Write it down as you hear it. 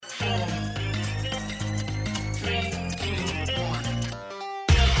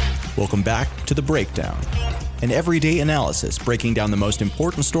Welcome back to The Breakdown, an everyday analysis breaking down the most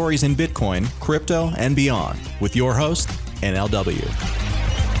important stories in Bitcoin, crypto, and beyond, with your host,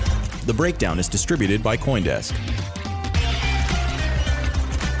 NLW. The Breakdown is distributed by CoinDesk.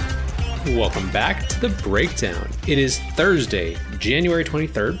 Welcome back to The Breakdown. It is Thursday, January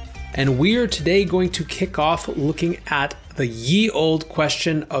 23rd, and we are today going to kick off looking at the ye-old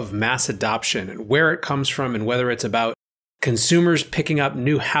question of mass adoption and where it comes from and whether it's about consumers picking up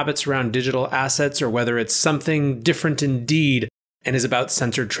new habits around digital assets or whether it's something different indeed and is about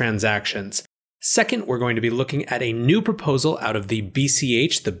censored transactions. Second, we're going to be looking at a new proposal out of the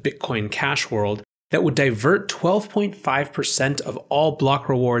BCH, the Bitcoin Cash world, that would divert 12.5% of all block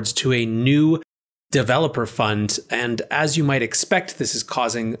rewards to a new developer fund. And as you might expect, this is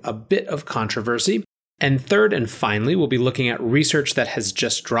causing a bit of controversy. And third and finally, we'll be looking at research that has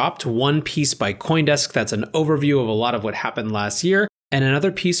just dropped, one piece by CoinDesk that's an overview of a lot of what happened last year, and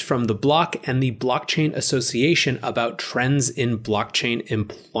another piece from The Block and the Blockchain Association about trends in blockchain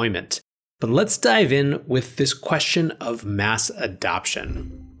employment. But let's dive in with this question of mass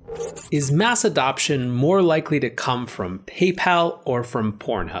adoption. Is mass adoption more likely to come from PayPal or from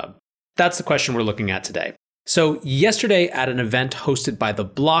Pornhub? That's the question we're looking at today. So yesterday at an event hosted by The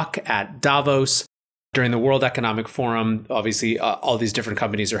Block at Davos, during the World Economic Forum, obviously all these different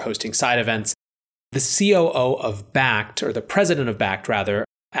companies are hosting side events. The COO of Bakkt, or the president of Bakkt rather,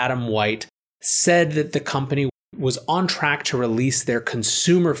 Adam White, said that the company was on track to release their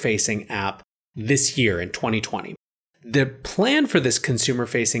consumer-facing app this year in 2020. The plan for this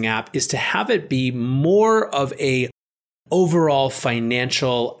consumer-facing app is to have it be more of a overall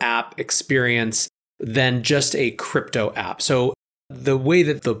financial app experience than just a crypto app. So the way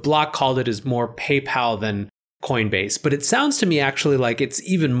that The Block called it is more PayPal than Coinbase, but it sounds to me actually like it's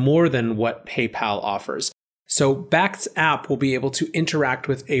even more than what PayPal offers. So Bakkt's app will be able to interact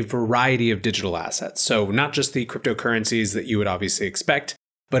with a variety of digital assets. So not just the cryptocurrencies that you would obviously expect,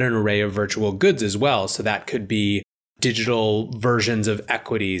 but an array of virtual goods as well. So that could be digital versions of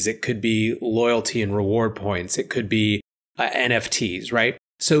equities. It could be loyalty and reward points. It could be NFTs, right?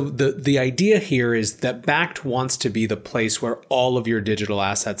 So the idea here is that Bakkt wants to be the place where all of your digital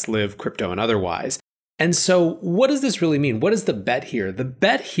assets live, crypto and otherwise. And so what does this really mean? What is the bet here? The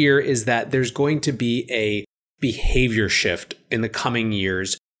bet here is that there's going to be a behavior shift in the coming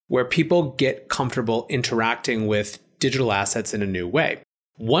years where people get comfortable interacting with digital assets in a new way.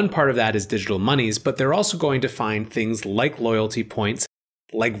 One part of that is digital monies, but they're also going to find things like loyalty points,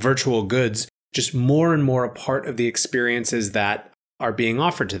 like virtual goods, just more and more a part of the experiences that are being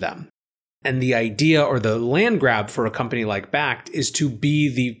offered to them. And the idea or the land grab for a company like Bakkt is to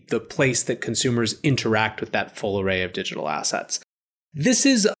be the place that consumers interact with that full array of digital assets. This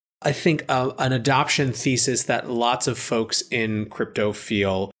is, I think, an adoption thesis that lots of folks in crypto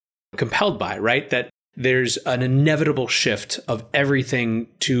feel compelled by, right? That there's an inevitable shift of everything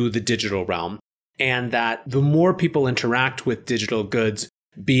to the digital realm. And that the more people interact with digital goods,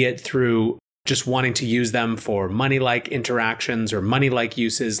 be it through just wanting to use them for money-like interactions or money-like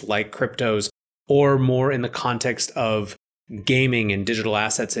uses like cryptos, or more in the context of gaming and digital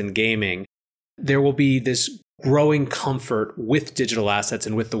assets in gaming, there will be this growing comfort with digital assets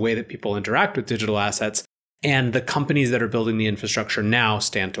and with the way that people interact with digital assets, and the companies that are building the infrastructure now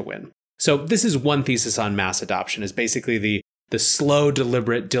stand to win. So this is one thesis on mass adoption, is basically the slow,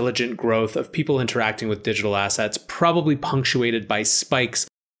 deliberate, diligent growth of people interacting with digital assets, probably punctuated by spikes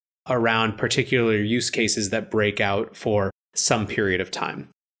around particular use cases that break out for some period of time.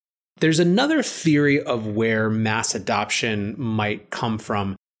 There's another theory of where mass adoption might come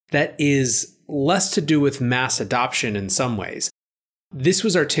from that is less to do with mass adoption in some ways. This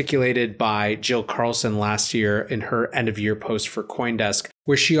was articulated by Jill Carlson last year in her end-of-year post for CoinDesk,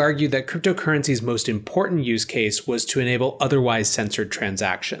 where she argued that cryptocurrency's most important use case was to enable otherwise censored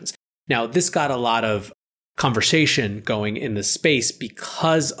transactions. Now, this got a lot of conversation going in the space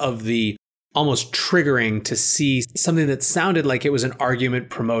because of the almost triggering to see something that sounded like it was an argument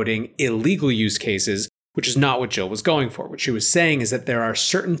promoting illegal use cases, which is not what Jill was going for. What she was saying is that there are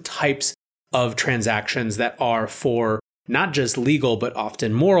certain types of transactions that are for not just legal, but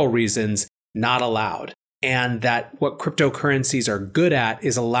often moral reasons not allowed. And that what cryptocurrencies are good at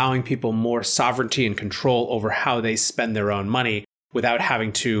is allowing people more sovereignty and control over how they spend their own money without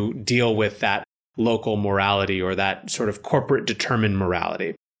having to deal with that local morality or that sort of corporate determined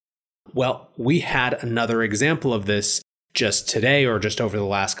morality. Well, we had another example of this just today or just over the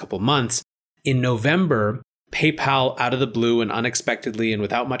last couple months. In November, PayPal, out of the blue and unexpectedly and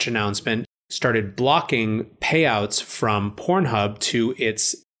without much announcement, started blocking payouts from Pornhub to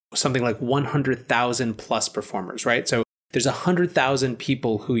its something like 100,000 plus performers, right? So there's 100,000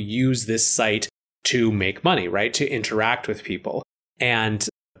 people who use this site to make money, right? To interact with people. And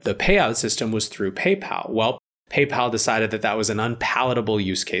the payout system was through PayPal. Well, PayPal decided that that was an unpalatable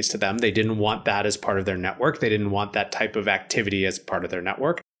use case to them. They didn't want that as part of their network. They didn't want that type of activity as part of their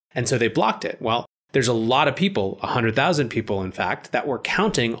network. And so they blocked it. Well, there's a lot of people, 100,000 people, in fact, that were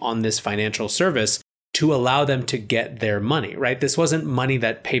counting on this financial service to allow them to get their money, right? This wasn't money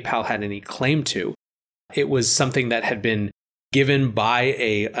that PayPal had any claim to. It was something that had been given by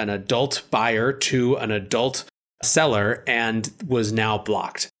an adult buyer to an adult seller and was now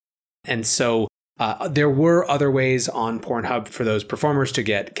blocked. And so there were other ways on Pornhub for those performers to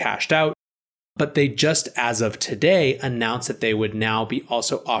get cashed out, but they just, as of today, announced that they would now be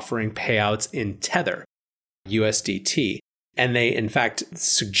also offering payouts in Tether, USDT. And they, in fact,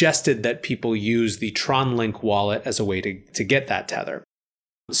 suggested that people use the Tron Link wallet as a way to get that Tether.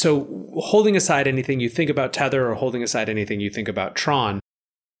 So holding aside anything you think about Tether or holding aside anything you think about Tron,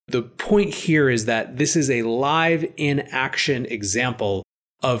 the point here is that this is a live in-action example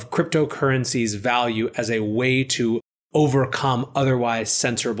of cryptocurrency's value as a way to overcome otherwise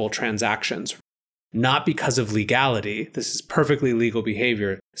censorable transactions. Not because of legality, this is perfectly legal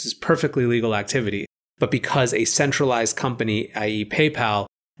behavior, this is perfectly legal activity, but because a centralized company, i.e. PayPal,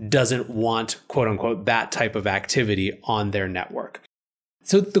 doesn't want, quote unquote, that type of activity on their network.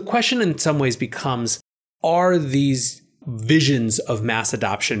 So the question in some ways becomes, are these visions of mass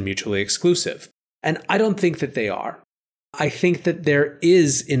adoption mutually exclusive? And I don't think that they are. I think that there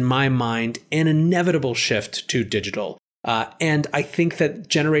is, in my mind, an inevitable shift to digital. And I think that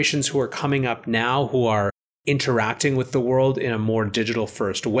generations who are coming up now, who are interacting with the world in a more digital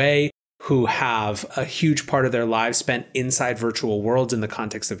first way, who have a huge part of their lives spent inside virtual worlds in the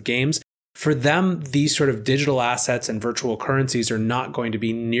context of games, for them, these sort of digital assets and virtual currencies are not going to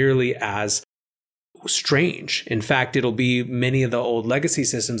be nearly as strange. In fact, it'll be many of the old legacy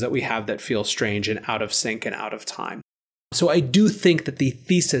systems that we have that feel strange and out of sync and out of time. So I do think that the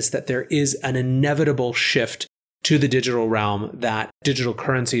thesis that there is an inevitable shift to the digital realm that digital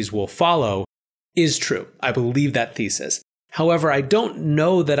currencies will follow is true. I believe that thesis. However, I don't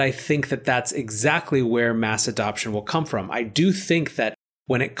know that I think that that's exactly where mass adoption will come from. I do think that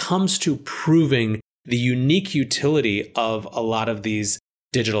when it comes to proving the unique utility of a lot of these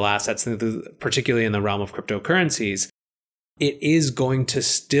digital assets, particularly in the realm of cryptocurrencies, it is going to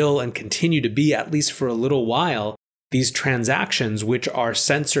still and continue to be, at least for a little while, these transactions which are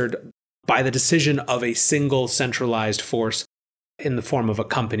censored by the decision of a single centralized force in the form of a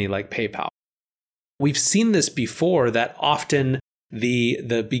company like PayPal. We've seen this before, that often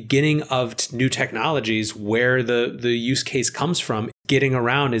the beginning of new technologies, where the use case comes from, getting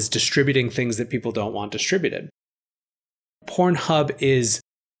around, is distributing things that people don't want distributed. Pornhub is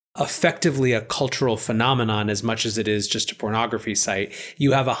effectively a cultural phenomenon as much as it is just a pornography site.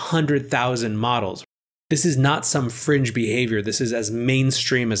 You have 100,000 models. This is not some fringe behavior. This is as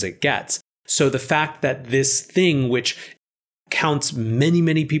mainstream as it gets. So the fact that this thing, which counts many,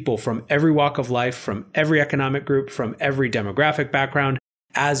 many people from every walk of life, from every economic group, from every demographic background,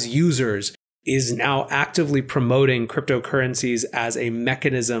 as users, is now actively promoting cryptocurrencies as a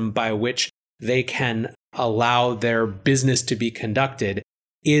mechanism by which they can allow their business to be conducted,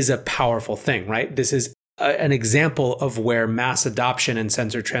 is a powerful thing, right? This is an example of where mass adoption and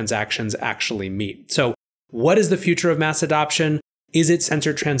censored transactions actually meet. So what is the future of mass adoption? Is it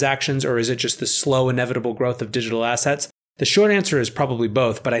censored transactions, or is it just the slow, inevitable growth of digital assets? The short answer is probably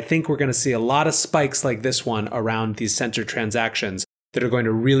both, but I think we're going to see a lot of spikes like this one around these censored transactions that are going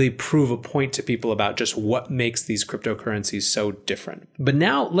to really prove a point to people about just what makes these cryptocurrencies so different. But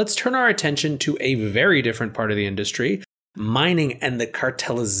now let's turn our attention to a very different part of the industry, mining and the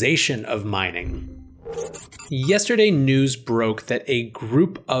cartelization of mining. Yesterday, news broke that a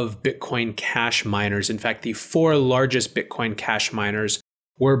group of Bitcoin Cash miners, in fact, the 4 largest Bitcoin Cash miners,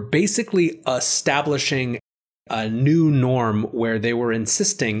 were basically establishing a new norm where they were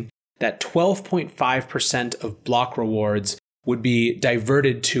insisting that 12.5% of block rewards would be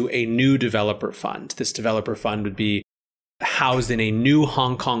diverted to a new developer fund. This developer fund would be housed in a new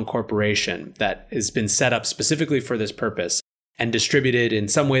Hong Kong corporation that has been set up specifically for this purpose and distributed in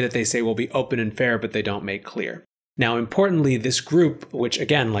some way that they say will be open and fair, but they don't make clear. Now, importantly, this group, which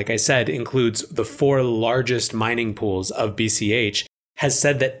again, like I said, includes the 4 largest mining pools of BCH, has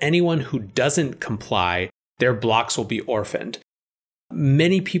said that anyone who doesn't comply, their blocks will be orphaned.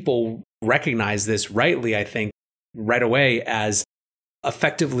 Many people recognize this rightly, I think, right away as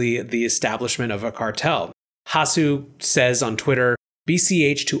effectively the establishment of a cartel. Hasu says on Twitter,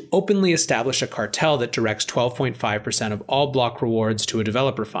 BCH to openly establish a cartel that directs 12.5% of all block rewards to a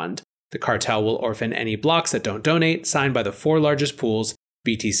developer fund. The cartel will orphan any blocks that don't donate, signed by the 4 largest pools,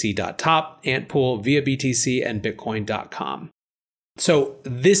 BTC.top, Antpool, Via BTC, and Bitcoin.com. So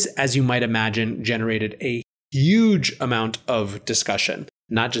this, as you might imagine, generated a huge amount of discussion,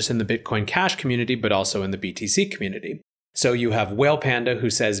 not just in the Bitcoin Cash community, but also in the BTC community. So you have Whale Panda, who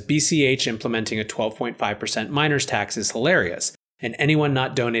says BCH implementing a 12.5% miners tax is hilarious, and anyone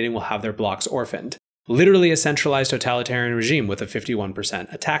not donating will have their blocks orphaned. Literally a centralized totalitarian regime with a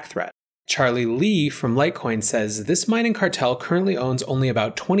 51% attack threat. Charlie Lee from Litecoin says, this mining cartel currently owns only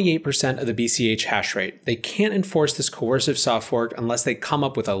about 28% of the BCH hash rate. They can't enforce this coercive soft fork unless they come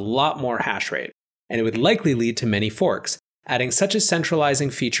up with a lot more hash rate, and it would likely lead to many forks. Adding such a centralizing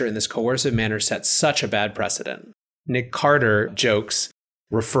feature in this coercive manner sets such a bad precedent. Nick Carter jokes,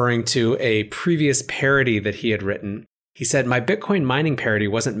 referring to a previous parody that he had written. He said, my Bitcoin mining parody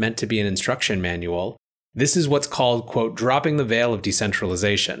wasn't meant to be an instruction manual. This is what's called, quote, dropping the veil of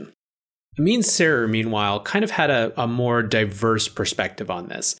decentralization. Amin Serer, meanwhile, kind of had a more diverse perspective on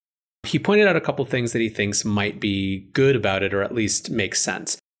this. He pointed out a couple things that he thinks might be good about it, or at least make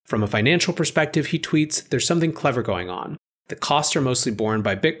sense. From a financial perspective, he tweets, there's something clever going on. The costs are mostly borne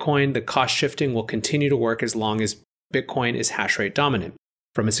by Bitcoin. The cost shifting will continue to work as long as Bitcoin is hash rate dominant.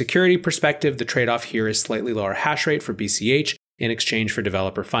 From a security perspective, the trade-off here is slightly lower hash rate for BCH in exchange for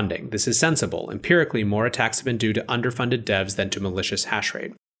developer funding. This is sensible. Empirically, more attacks have been due to underfunded devs than to malicious hash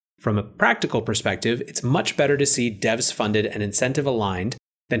rate. From a practical perspective, it's much better to see devs funded and incentive aligned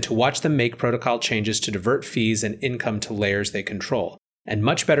than to watch them make protocol changes to divert fees and income to layers they control, and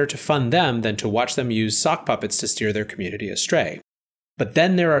much better to fund them than to watch them use sock puppets to steer their community astray. But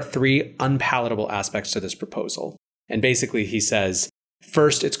then there are 3 unpalatable aspects to this proposal. And basically he says,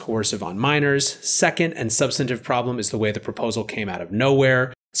 first, it's coercive on miners. Second, and substantive problem is the way the proposal came out of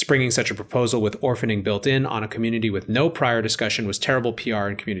nowhere. Springing such a proposal with orphaning built in on a community with no prior discussion was terrible PR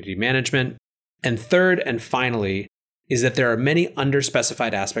and community management. And third, and finally, is that there are many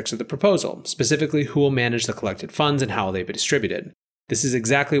underspecified aspects of the proposal, specifically who will manage the collected funds and how will they be distributed. This is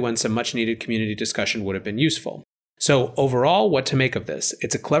exactly when some much needed community discussion would have been useful. So overall, what to make of this?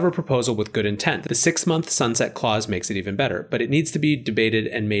 It's a clever proposal with good intent. The 6-month sunset clause makes it even better, but it needs to be debated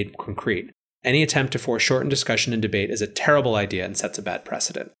and made concrete. Any attempt to foreshorten discussion and debate is a terrible idea and sets a bad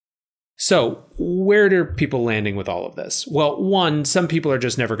precedent. So where are people landing with all of this? Well, one, some people are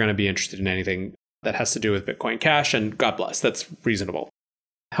just never going to be interested in anything that has to do with Bitcoin Cash, and God bless, that's reasonable.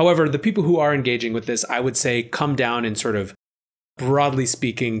 However, the people who are engaging with this, I would say, come down in sort of, broadly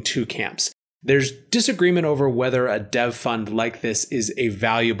speaking, 2 camps. There's disagreement over whether a dev fund like this is a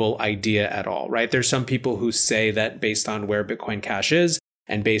valuable idea at all, right? There's some people who say that based on where Bitcoin Cash is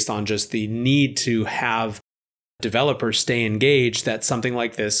and based on just the need to have developers stay engaged, that something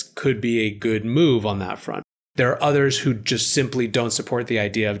like this could be a good move on that front. There are others who just simply don't support the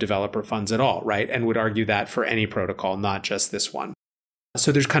idea of developer funds at all, right? And would argue that for any protocol, not just this one.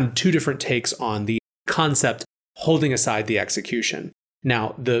 So there's kind of 2 different takes on the concept, holding aside the execution.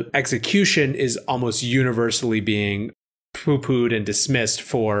 Now, the execution is almost universally being poo-pooed and dismissed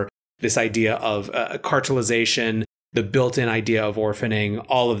for this idea of cartelization, the built-in idea of orphaning,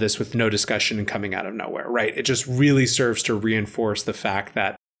 all of this with no discussion and coming out of nowhere, right? It just really serves to reinforce the fact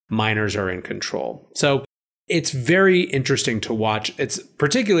that miners are in control. So it's very interesting to watch. It's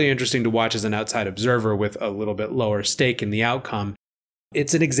particularly interesting to watch as an outside observer with a little bit lower stake in the outcome.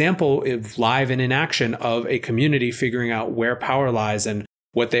 It's an example of live and in action of a community figuring out where power lies and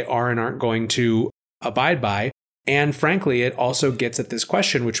what they are and aren't going to abide by. And frankly, it also gets at this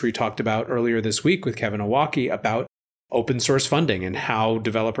question, which we talked about earlier this week with Kevin Owocki, about open source funding and how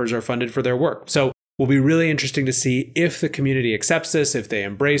developers are funded for their work. So will be really interesting to see if the community accepts this, if they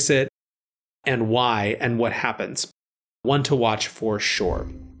embrace it, and why, and what happens. One to watch for sure.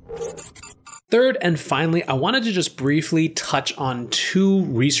 Third, and finally, I wanted to just briefly touch on 2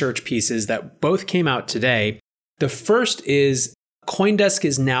 research pieces that both came out today. The first is CoinDesk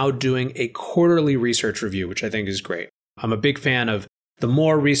is now doing a quarterly research review, which I think is great. I'm a big fan of the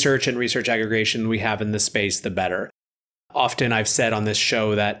more research and research aggregation we have in the space, the better. Often I've said on this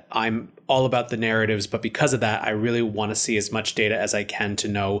show that I'm all about the narratives, but because of that, I really want to see as much data as I can to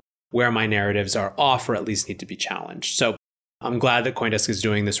know where my narratives are off or at least need to be challenged. So I'm glad that CoinDesk is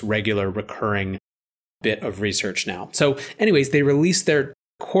doing this regular recurring bit of research now. So anyways, they released their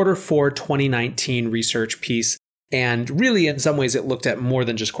Q4 2019 research piece. And really, in some ways, it looked at more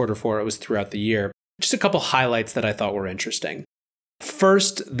than just Q4. It was throughout the year. Just a couple highlights that I thought were interesting.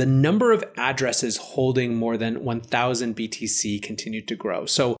 First, the number of addresses holding more than 1,000 BTC continued to grow.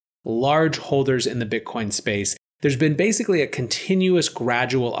 So large holders in the Bitcoin space. There's been basically a continuous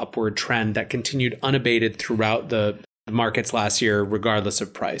gradual upward trend that continued unabated throughout the markets last year, regardless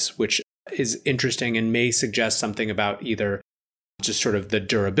of price, which is interesting and may suggest something about either just sort of the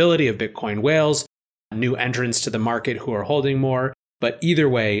durability of Bitcoin whales, new entrants to the market who are holding more, but either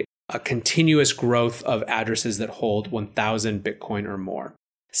way, a continuous growth of addresses that hold 1,000 Bitcoin or more.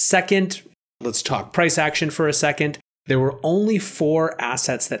 Second, let's talk price action for a second. There were only 4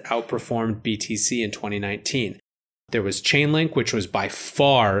 assets that outperformed BTC in 2019. There was Chainlink, which was by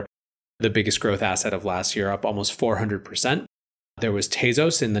far the biggest growth asset of last year, up almost 400%. There was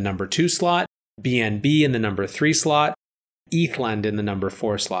Tezos in the number 2 slot, BNB in the number 3 slot, ETHLend in the number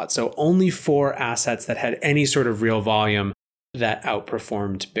 4 slot. So only 4 assets that had any sort of real volume that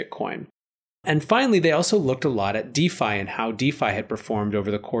outperformed Bitcoin. And finally, they also looked a lot at DeFi and how DeFi had performed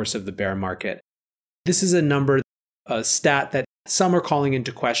over the course of the bear market. This is a stat that some are calling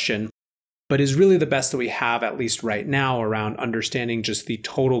into question, but is really the best that we have, at least right now, around understanding just the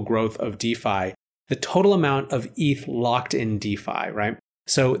total growth of DeFi, the total amount of ETH locked in DeFi, right?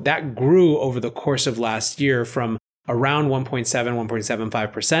 So that grew over the course of last year from around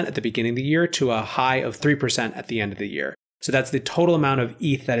 1.75% at the beginning of the year to a high of 3% at the end of the year. So that's the total amount of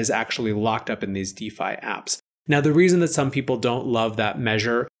ETH that is actually locked up in these DeFi apps. Now, the reason that some people don't love that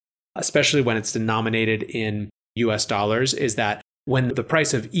measure, especially when it's denominated in US dollars, is that when the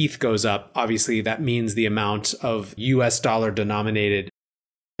price of ETH goes up, obviously that means the amount of US dollar denominated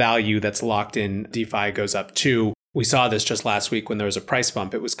value that's locked in DeFi goes up too. We saw this just last week when there was a price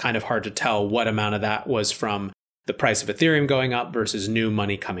bump. It was kind of hard to tell what amount of that was from the price of Ethereum going up versus new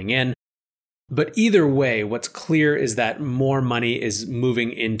money coming in. But either way, what's clear is that more money is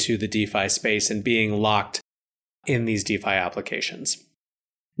moving into the DeFi space and being locked in these DeFi applications.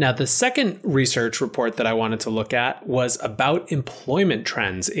 Now, the second research report that I wanted to look at was about employment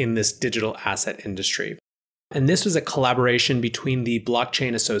trends in this digital asset industry. And this was a collaboration between the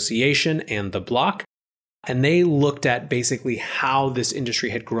Blockchain Association and The Block. And they looked at basically how this industry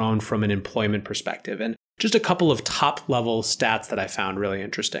had grown from an employment perspective. And just a couple of top-level stats that I found really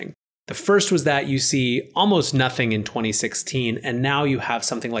interesting. The first was that you see almost nothing in 2016, and now you have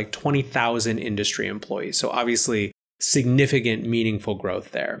something like 20,000 industry employees. So obviously, significant, meaningful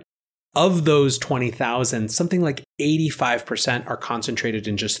growth there. Of those 20,000, something like 85% are concentrated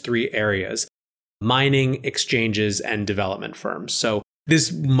in just 3 areas: mining, exchanges, and development firms. So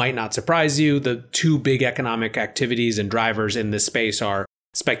this might not surprise you. The 2 big economic activities and drivers in this space are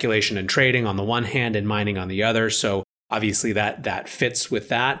speculation and trading on the one hand and mining on the other. So obviously that fits with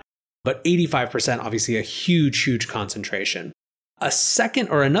that. But 85%, obviously a huge, huge concentration. A second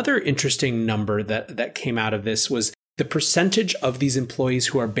or another interesting number that came out of this was the percentage of these employees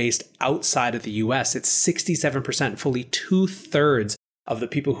who are based outside of the US. It's 67%, fully 2/3 of the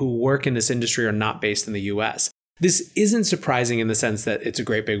people who work in this industry are not based in the US. This isn't surprising in the sense that it's a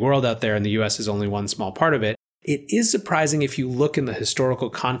great big world out there and the US is only one small part of it. It is surprising if you look in the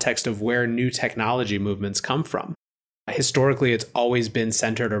historical context of where new technology movements come from. Historically, it's always been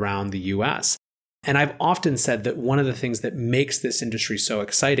centered around the US. And I've often said that one of the things that makes this industry so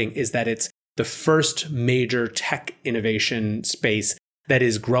exciting is that it's the first major tech innovation space that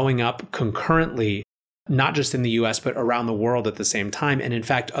is growing up concurrently, not just in the US, but around the world at the same time. And in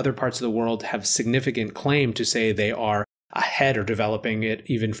fact, other parts of the world have significant claim to say they are ahead or developing it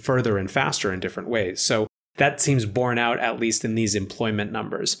even further and faster in different ways. So that seems borne out, at least in these employment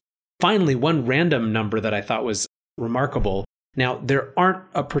numbers. Finally, one random number that I thought was remarkable. Now, there aren't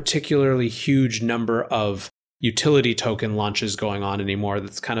a particularly huge number of utility token launches going on anymore.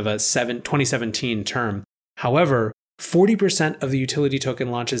 That's kind of a 2017 term. However, 40% of the utility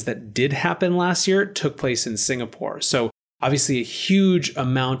token launches that did happen last year took place in Singapore. So obviously a huge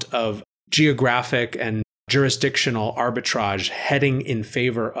amount of geographic and jurisdictional arbitrage heading in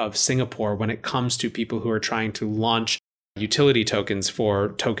favor of Singapore when it comes to people who are trying to launch utility tokens for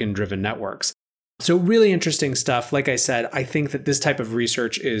token-driven networks. So really interesting stuff. Like I said, I think that this type of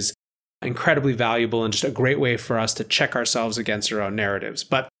research is incredibly valuable and just a great way for us to check ourselves against our own narratives.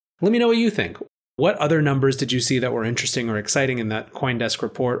 But let me know what you think. What other numbers did you see that were interesting or exciting in that CoinDesk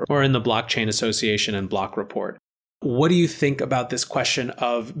report or in the Blockchain Association and Block report? What do you think about this question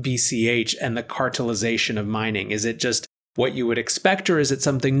of BCH and the cartelization of mining? Is it just what you would expect, or is it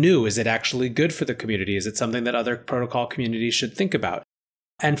something new? Is it actually good for the community? Is it something that other protocol communities should think about?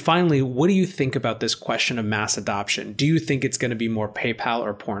 And finally, what do you think about this question of mass adoption? Do you think it's going to be more PayPal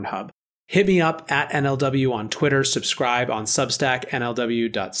or Pornhub? Hit me up at NLW on Twitter, subscribe on Substack,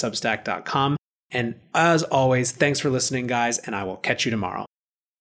 nlw.substack.com. And as always, thanks for listening, guys, and I will catch you tomorrow.